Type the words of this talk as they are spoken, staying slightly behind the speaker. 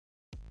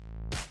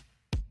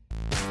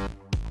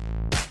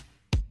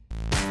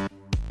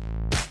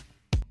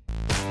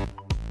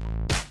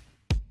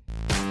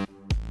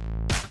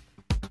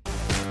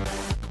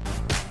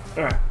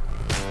Alright.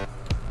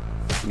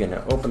 I'm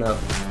gonna open up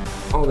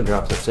all the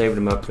drops. I've saved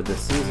them up for this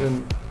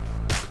season.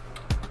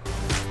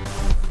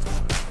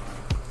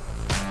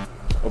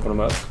 Open them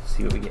up,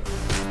 see what we get.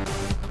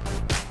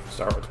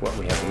 Start with what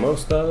we have the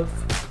most of,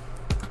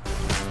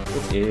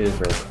 which is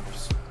rare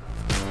drops.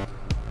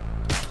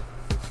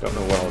 Don't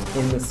know what else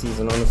in this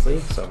season, honestly,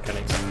 so I'm kind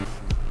of excited.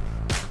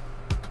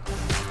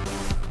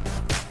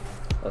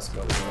 Let's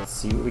go. Let's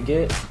see what we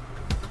get.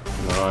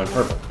 Come on,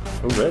 purple.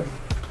 Oh, red.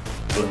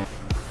 Blue.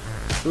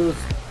 Blue's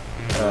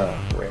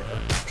rare.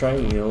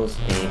 Trying wheels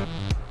ain't.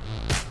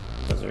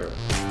 Those are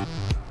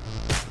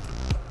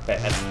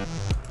bad.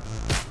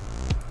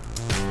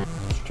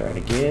 Let's try it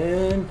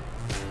again.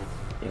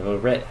 Yellow,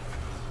 red.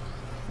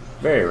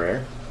 Very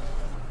rare.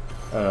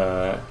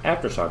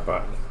 Aftershock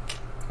body.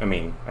 I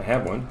mean, I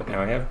have one, but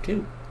now I have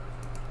two.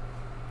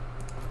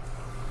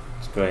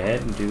 Let's go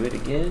ahead and do it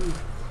again.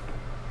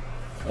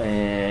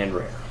 And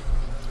rare.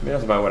 I mean,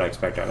 that's about what I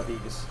expect out of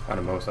these. Out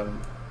of most of them.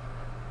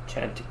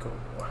 Chantico.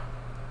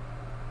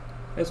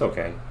 It's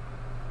okay.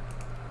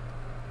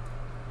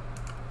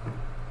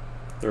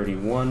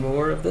 31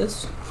 more of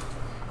this.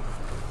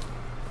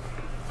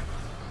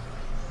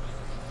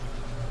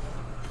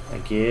 I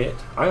get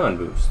Ion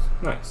Boost.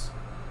 Nice.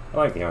 I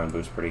like the Ion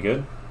Boost pretty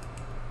good.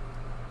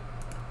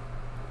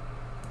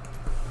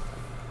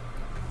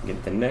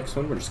 Get the next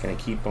one. We're just going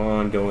to keep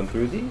on going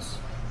through these.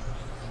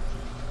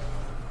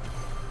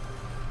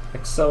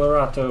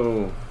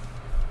 Accelerato.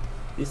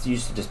 This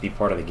used to just be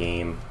part of the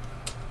game.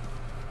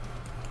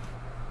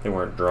 They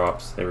weren't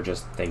drops, they were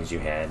just things you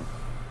had.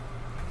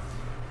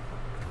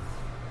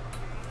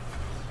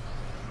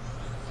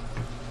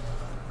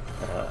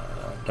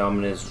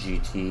 Dominus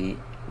GT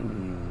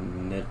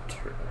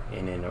Nitter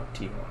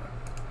NNOT1.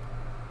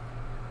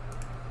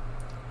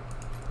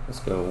 Let's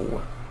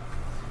go.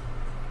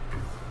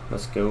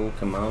 Let's go,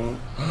 come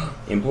on.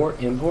 Import,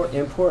 import,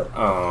 import.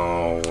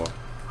 Oh.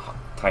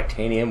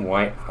 Titanium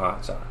white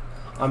hot shot.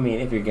 I mean,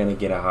 if you're gonna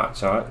get a hot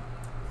shot,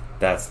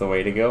 that's the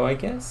way to go, I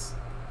guess.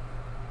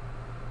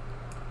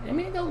 I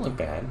mean, it don't look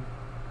bad.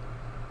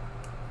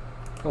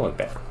 Don't look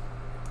bad.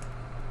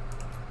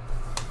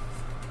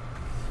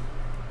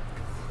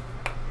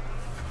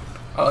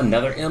 Oh,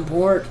 another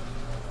import.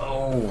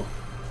 Oh,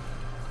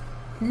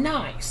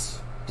 nice.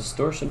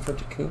 Distortion for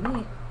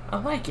Takumi. I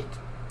like it.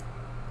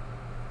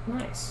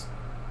 Nice.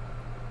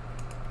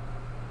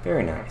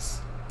 Very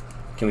nice.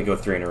 Can we go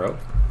 3 in a row?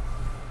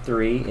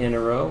 3 in a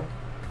row?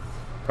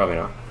 Probably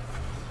not.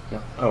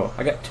 No. Oh,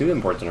 I got 2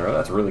 imports in a row.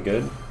 That's really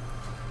good.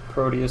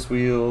 Proteus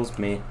wheels,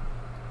 me.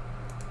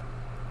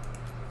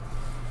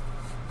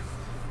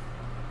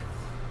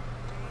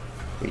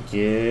 We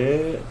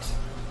get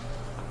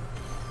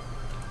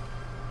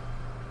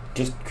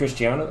just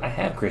Cristianos. I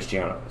have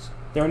Cristianos.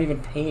 They aren't even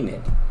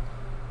painted.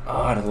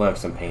 Oh, I'd love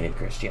some painted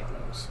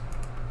Cristianos.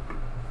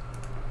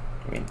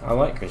 I mean, I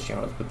like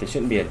Cristianos, but they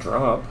shouldn't be a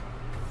drop.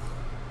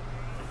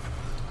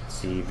 Let's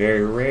see,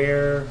 very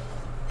rare.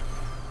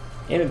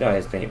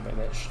 Anodized paint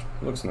finished.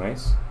 Looks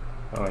nice.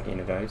 I like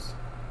anodized.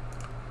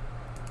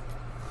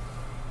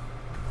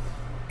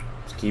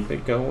 Keep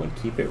it going,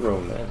 keep it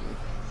rolling.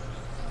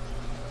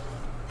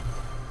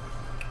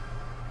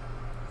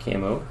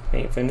 Camo,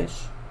 paint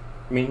finish.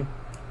 I mean,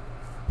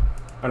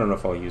 I don't know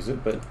if I'll use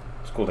it, but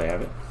it's cool to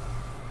have it.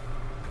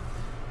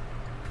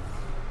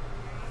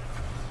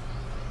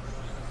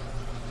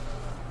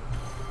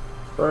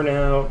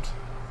 Burnout.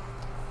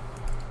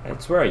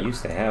 That's where I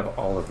used to have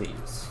all of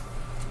these.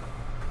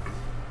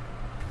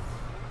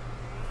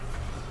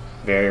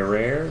 Very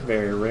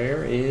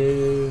rare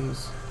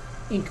is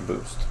Ink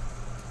Boost.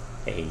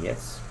 Hey,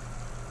 yes.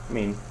 I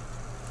mean,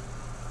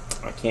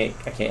 I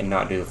can't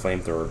not do the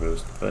flamethrower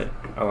boost, but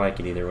I like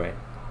it either way.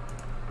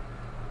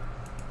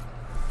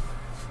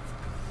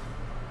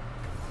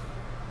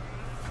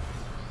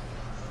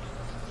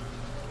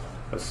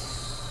 A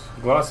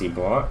glossy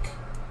block.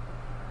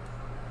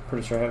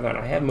 Pretty sure I have that.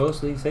 I have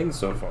most of these things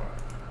so far,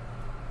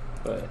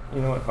 but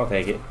you know what? I'll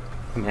take it.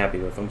 I'm happy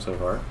with them so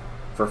far.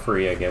 For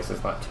free, I guess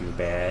it's not too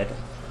bad.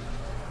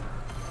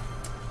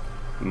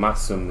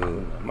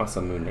 Masamune.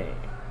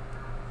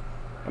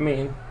 I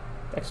mean,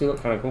 actually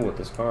look kind of cool with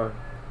this car.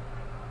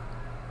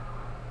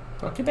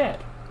 Not too bad.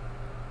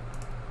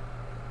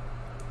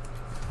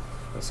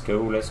 Let's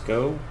go, let's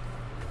go.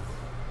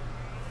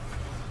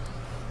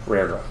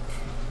 Rare drop.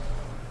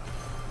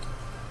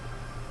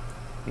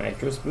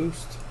 Nitrous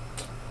boost.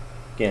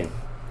 Again,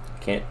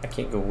 I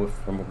can't go with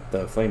from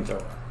the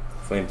flamethrower.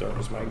 Flamethrower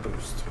was my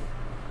boost.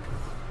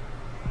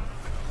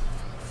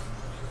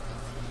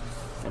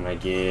 And I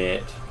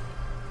get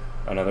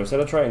another set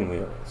of Triton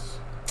wheels.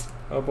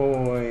 Oh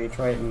boy,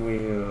 Triton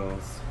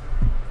wheels.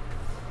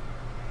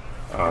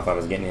 Oh, I thought I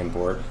was getting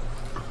import.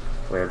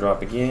 Rare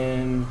drop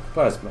again.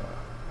 Plasma.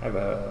 I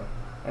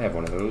have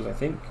one of those, I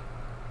think.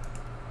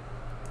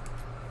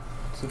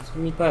 So to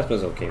me,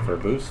 plasma's okay for a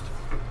boost.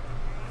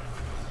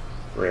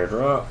 Rare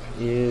drop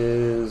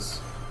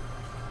is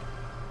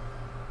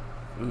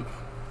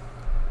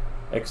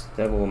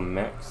X-Devil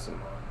Maximum.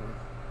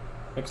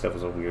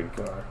 X-Devil's a weird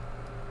car.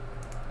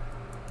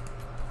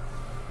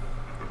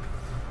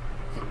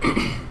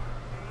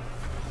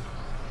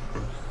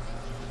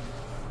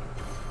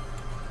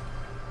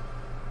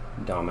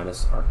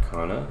 Dominus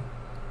Arcana.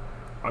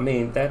 I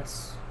mean,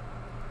 that's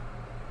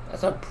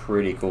a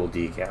pretty cool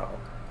decal.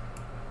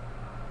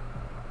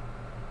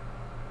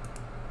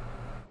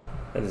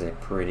 That is a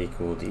pretty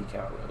cool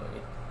decal,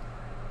 really.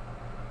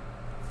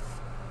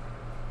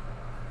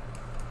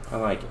 I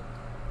like it.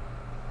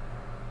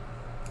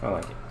 I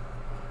like it.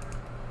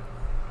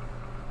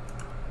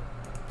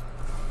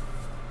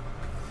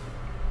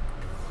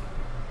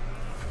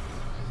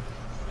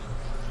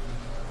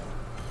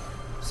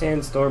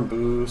 Sandstorm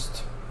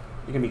boost.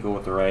 You can be cool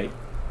with the right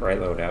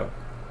loadout.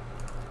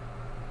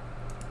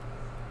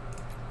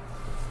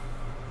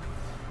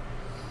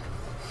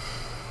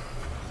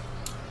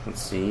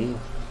 Let's see.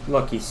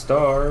 Lucky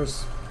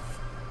stars.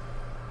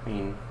 I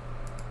mean,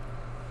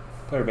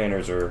 player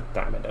banners are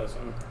dime a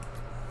dozen.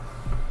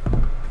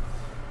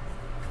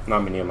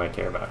 Not many of them I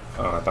care about.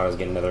 Oh, I thought I was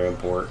getting another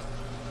import.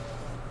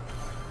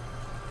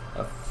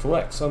 A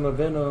flex on the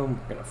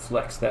Venom. We're gonna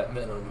flex that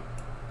Venom.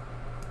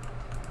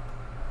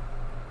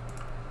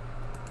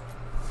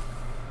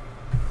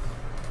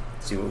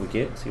 See what we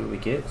get, see what we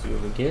get, see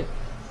what we get.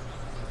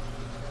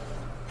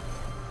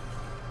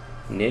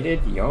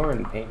 Knitted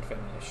yarn paint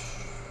finish.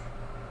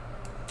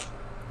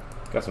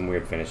 Got some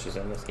weird finishes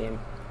in this game.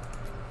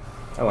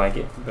 I like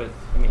it, but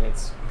I mean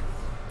it's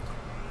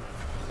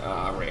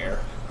rare.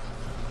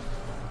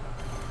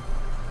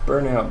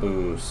 Burnout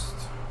boost.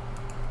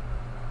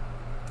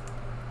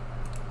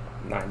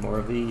 9 more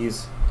of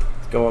these.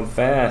 It's going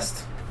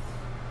fast.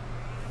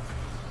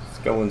 It's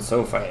going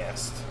so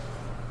fast.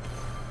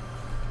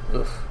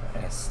 Ugh,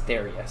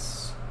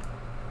 Asterius.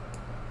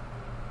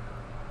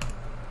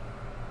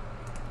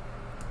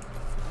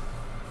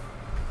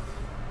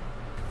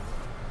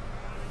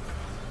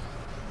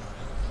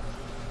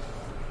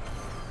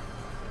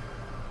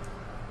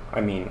 I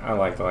mean, I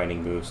like the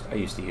lightning boost. I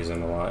used to use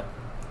them a lot.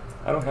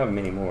 I don't have them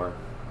anymore.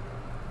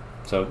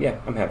 So yeah,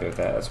 I'm happy with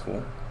that. That's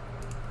cool.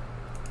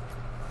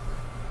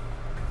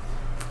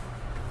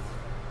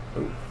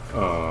 Ooh.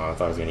 Oh, I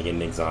thought I was gonna get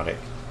an exotic.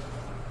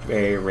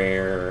 Very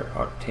rare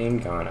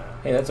Octane Kana.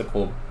 Hey, that's a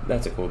cool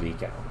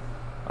decal.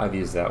 I've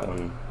used that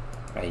one.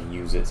 I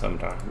use it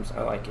sometimes.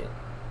 I like it.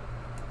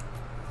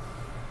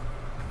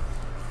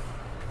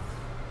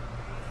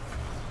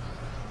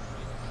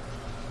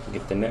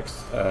 Get the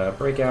next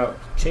breakout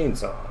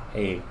chainsaw.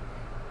 Hey,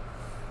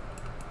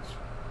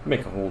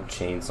 make a whole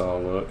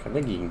chainsaw look. I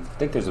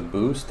think there's a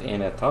boost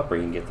and at top where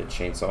you can get the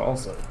chainsaw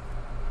also.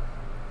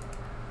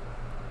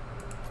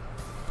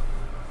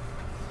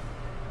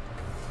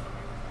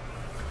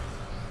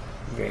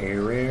 Very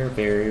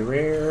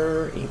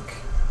rare ink.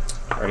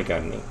 Already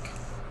got an ink.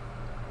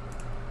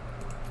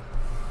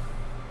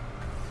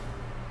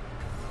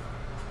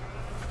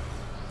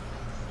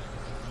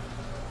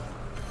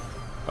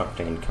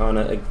 Octane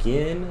Kana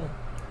again.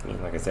 I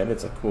mean, like I said,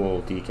 it's a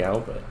cool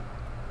decal, but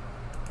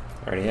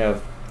I already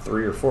have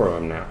 3 or 4 of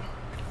them now.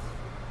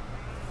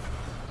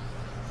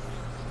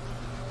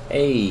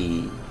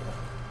 Hey,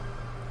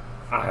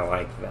 I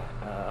like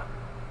that.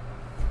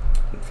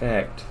 In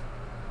fact,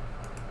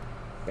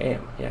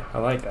 bam, yeah, I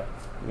like that.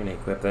 I'm gonna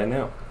equip that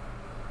now.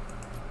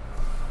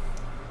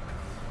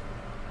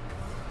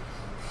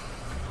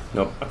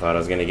 Nope, I thought I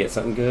was gonna get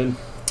something good.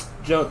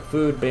 Junk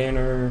food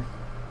banner.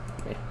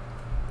 Yeah.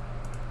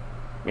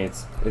 I mean,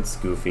 it's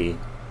goofy.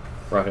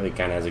 Rocket League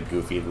kind of has a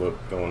goofy look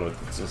going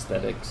with its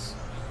aesthetics.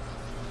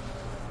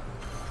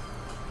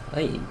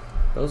 Hey,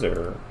 those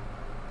are...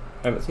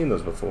 I haven't seen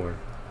those before.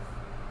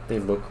 They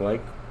look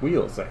like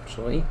wheels,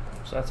 actually.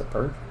 So that's a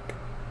perk.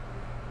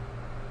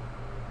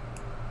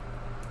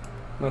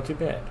 Not too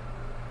bad.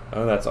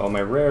 Oh, that's all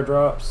my rare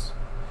drops.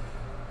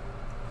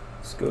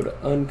 Let's go to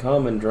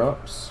uncommon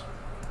drops.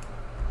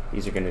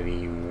 These are going to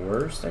be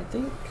worst, I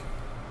think.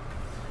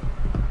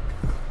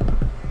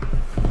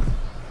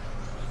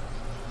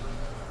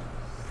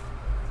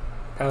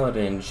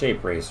 Paladin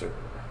Shape Racer.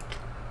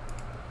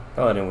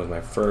 Paladin was my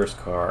first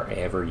car I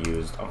ever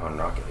used on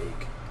Rocket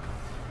League.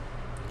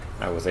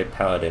 I was a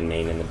Paladin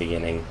main in the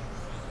beginning.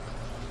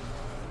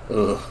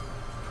 Ugh.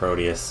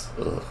 Proteus.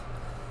 Ugh.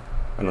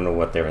 I don't know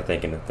what they were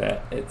thinking of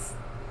that.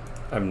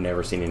 I've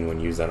never seen anyone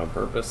use that on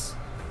purpose.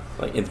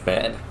 Like, it's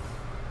bad.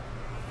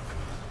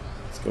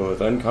 Let's go with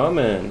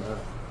uncommon.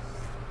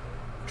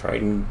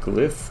 Trident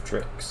Glyph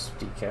Tricks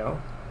decal.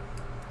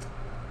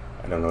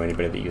 I don't know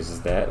anybody that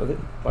uses that.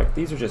 Like,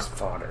 these are just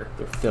fodder.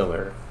 They're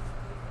filler.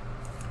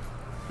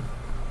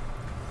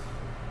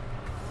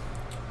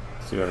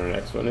 Let's see what our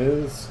next one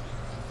is.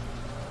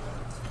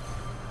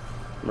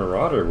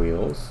 Marauder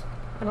wheels.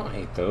 I don't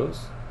hate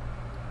those.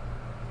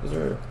 Those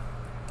are...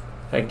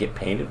 If I could get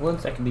painted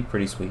ones, that could be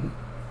pretty sweet.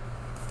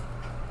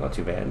 Not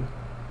too bad.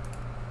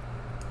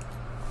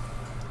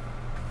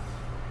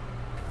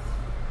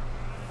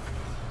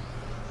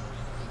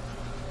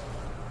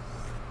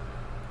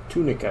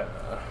 Tunica.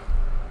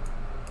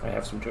 I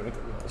have some Tunica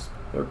wheels.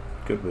 They're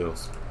good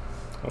wheels.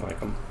 I like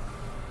them.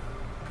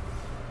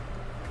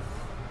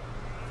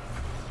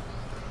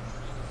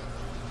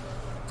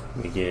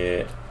 We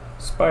get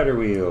Spider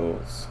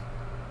wheels.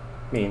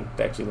 I mean,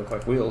 they actually look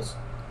like wheels,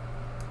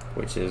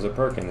 which is a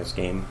perk in this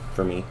game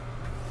for me.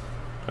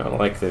 I don't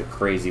like the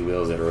crazy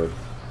wheels that are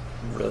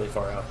really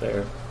far out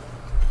there.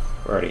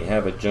 We already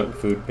have a junk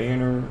food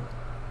banner.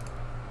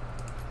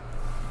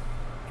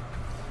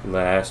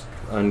 Last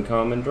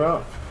uncommon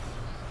drop.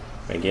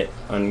 I get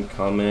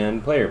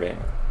uncommon player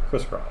banner.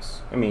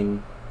 Crisscross. I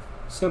mean,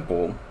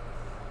 simple,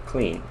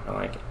 clean. I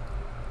like it.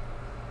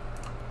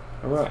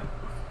 Alright.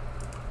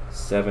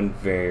 7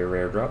 very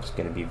rare drops.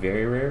 Gonna be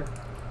very rare.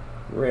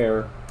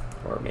 Rare.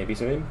 Or maybe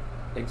some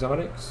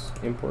exotics.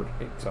 Import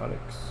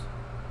exotics.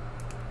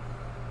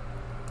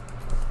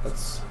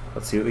 Let's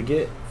see what we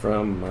get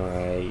from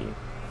my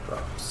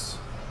drops.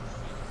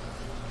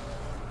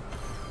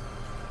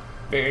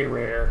 Very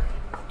rare.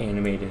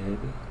 Animated.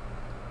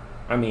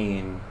 I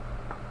mean,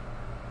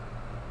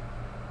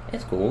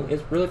 it's cool.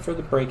 It's really for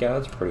the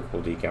breakout. It's a pretty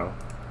cool decal.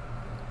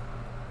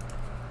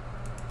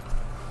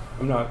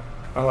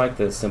 I like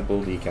the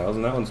simple decals,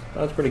 and that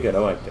was pretty good. I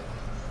liked it.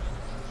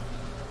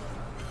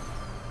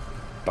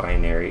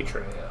 Binary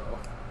Trail.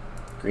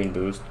 Green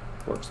boost.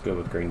 Works good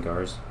with green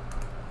cars.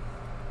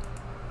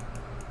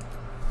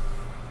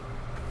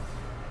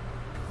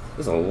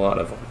 There's a lot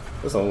of them.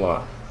 There's a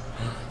lot.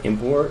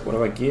 Import. What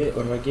do I get?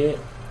 What do I get?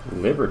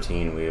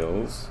 Libertine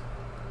wheels.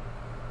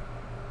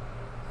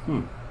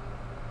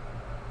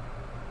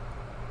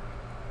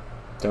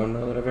 Don't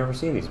know that I've ever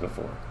seen these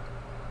before.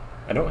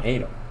 I don't hate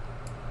them.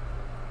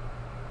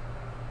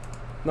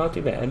 Not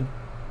too bad.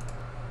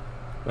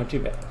 Not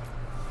too bad.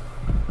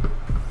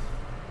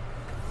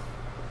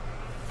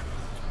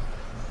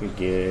 We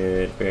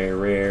get very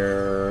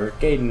rare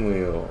Gaiden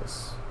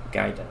wheels.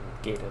 Gaiden.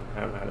 I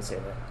don't know how to say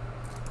that.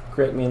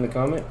 Correct me in the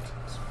comments.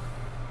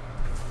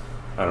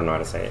 I don't know how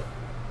to say it.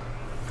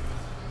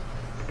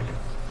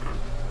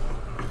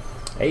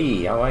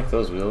 Hey, I like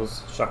those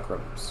wheels.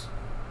 Chakrams.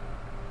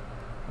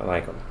 I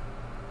like them.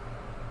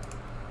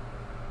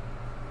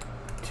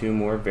 2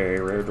 more very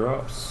rare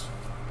drops.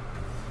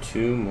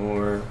 2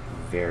 more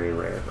very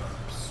rare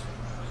drops.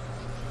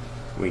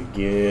 We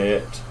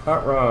get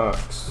Hot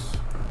Rocks.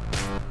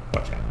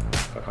 Watch out.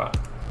 They're hot.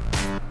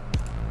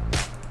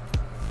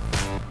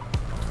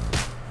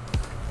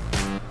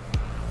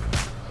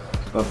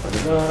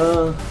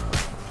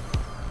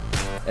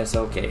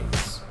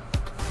 SLKs.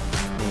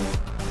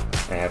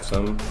 I have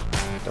some.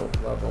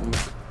 Don't love them.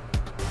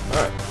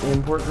 Alright,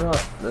 import drop.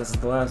 This is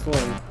the last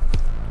one.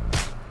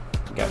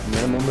 We got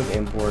minimum of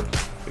import.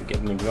 Could get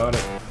an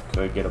exotic.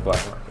 Could get a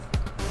black market.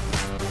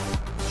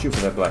 Shoot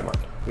for that black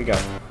market. We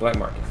got black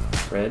market.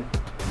 Red,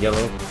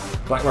 yellow,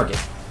 black market.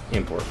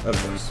 Import, of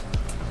course.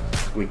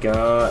 We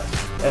got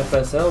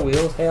FSL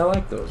wheels. Hey, I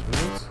like those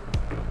wheels.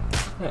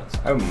 Nice.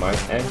 I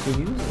might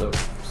actually use those.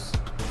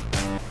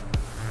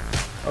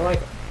 I like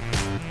them.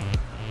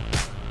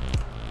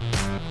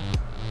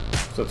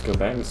 So let's go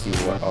back and see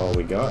what all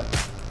we got.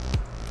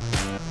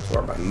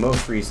 So my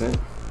most recent.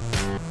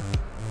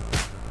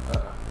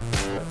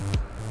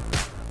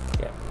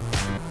 Yeah.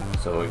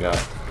 So we got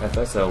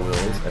FSL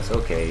wheels,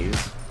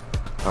 SLKs,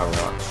 Hot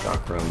Rocks,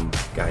 Chakram,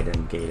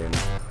 Gaiden,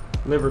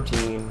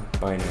 Libertine,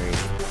 Binary,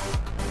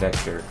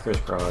 Vector,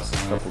 Crisscross,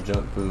 couple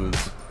junk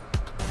foods,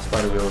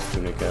 Spider wheels,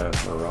 Tunica,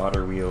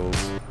 Marauder wheels,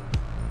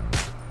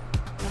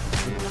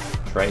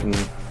 Triton,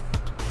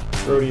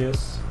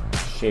 Proteus,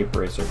 Shape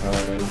Racer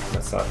Paladin,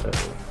 Masato,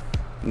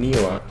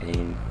 Neo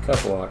Octane,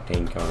 couple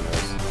Octane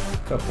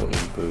Kanos, couple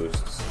Ink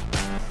Boosts.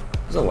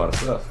 There's a lot of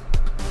stuff.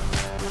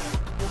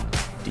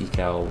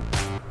 Decal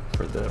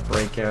for the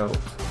Breakout,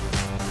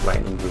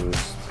 Lightning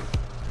Boost,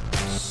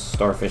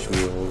 Starfish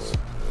Wheels,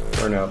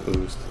 Burnout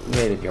Boost,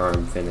 Native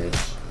Yarn Finish,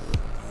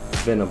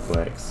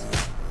 Venomplex,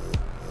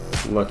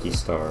 Lucky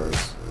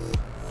Stars.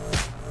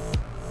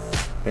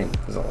 Man,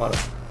 there's a lot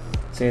of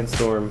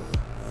Sandstorm.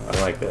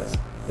 I like this.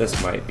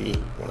 This might be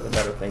one of the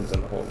better things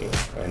in the whole game,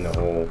 and the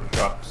whole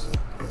drops.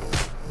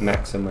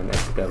 Maxima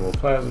Next Devil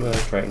Plasma,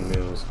 Triton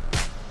Mills,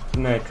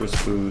 Nitrous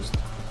Boost,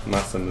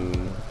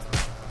 Masamoon,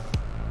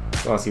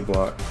 Glossy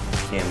Block,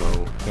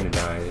 Camo,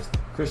 Anodized,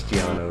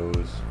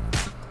 Cristianos,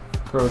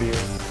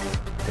 Proteus,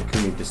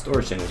 Takumi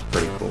Distortion is a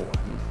pretty cool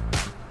one.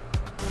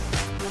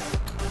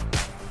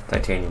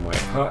 Titanium White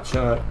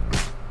Hotshot,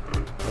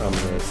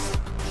 Romulus,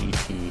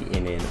 GT,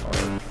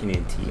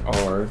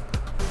 NNTR,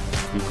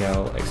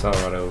 Decal,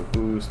 Accelerado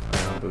Boost,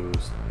 Ion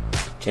Boost,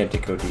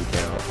 Chantico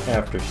Decal,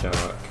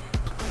 Aftershock.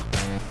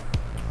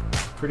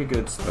 Pretty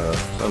good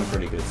stuff. Some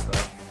pretty good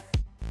stuff.